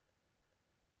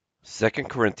Second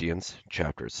Corinthians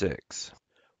chapter 6.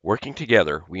 Working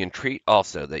together, we entreat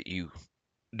also that you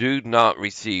do not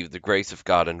receive the grace of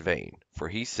God in vain. For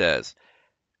he says,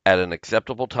 at an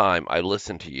acceptable time I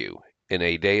listened to you, in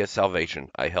a day of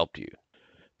salvation I helped you.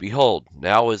 Behold,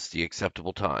 now is the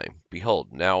acceptable time.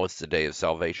 Behold, now is the day of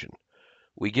salvation.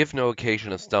 We give no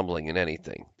occasion of stumbling in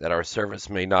anything, that our service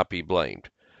may not be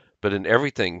blamed, but in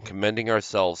everything commending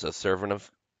ourselves as servants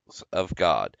of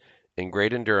God, in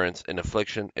great endurance, in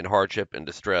affliction, in hardship, in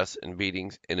distress, in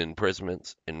beatings, in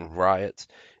imprisonments, in riots,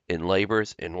 in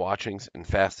labors, in watchings, in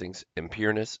fastings, in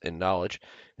pureness, in knowledge,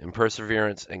 in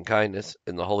perseverance, in kindness,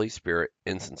 in the Holy Spirit,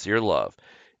 in sincere love,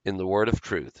 in the word of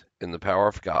truth, in the power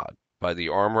of God, by the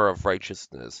armor of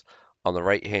righteousness on the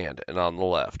right hand and on the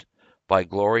left, by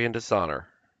glory and dishonor,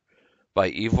 by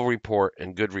evil report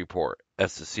and good report,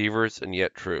 as deceivers and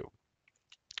yet true,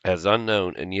 as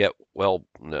unknown and yet well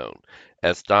known,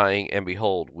 as dying and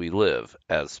behold we live,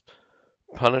 as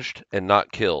punished and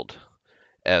not killed,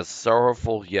 as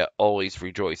sorrowful yet always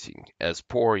rejoicing, as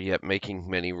poor yet making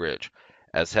many rich,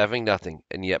 as having nothing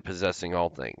and yet possessing all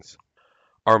things.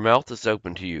 Our mouth is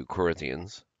open to you,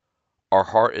 Corinthians. Our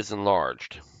heart is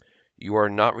enlarged. You are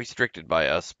not restricted by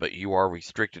us, but you are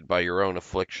restricted by your own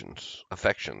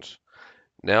affections.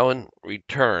 Now in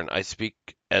return I speak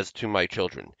as to my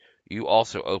children. You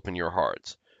also open your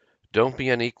hearts. Don't be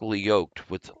unequally yoked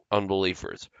with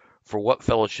unbelievers. For what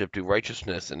fellowship do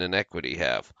righteousness and iniquity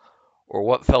have? Or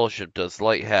what fellowship does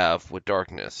light have with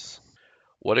darkness?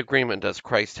 What agreement does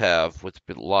Christ have with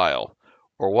Belial?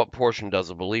 Or what portion does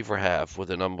a believer have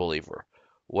with an unbeliever?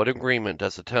 What agreement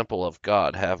does the temple of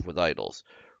God have with idols?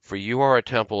 For you are a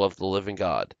temple of the living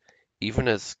God. Even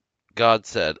as God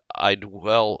said, I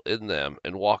dwell in them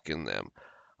and walk in them.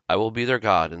 I will be their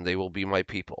God, and they will be my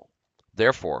people.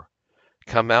 Therefore,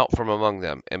 come out from among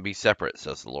them, and be separate,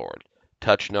 says the Lord.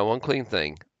 Touch no unclean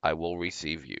thing, I will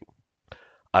receive you.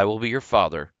 I will be your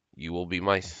father, you will be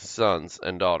my sons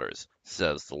and daughters,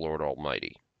 says the Lord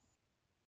Almighty.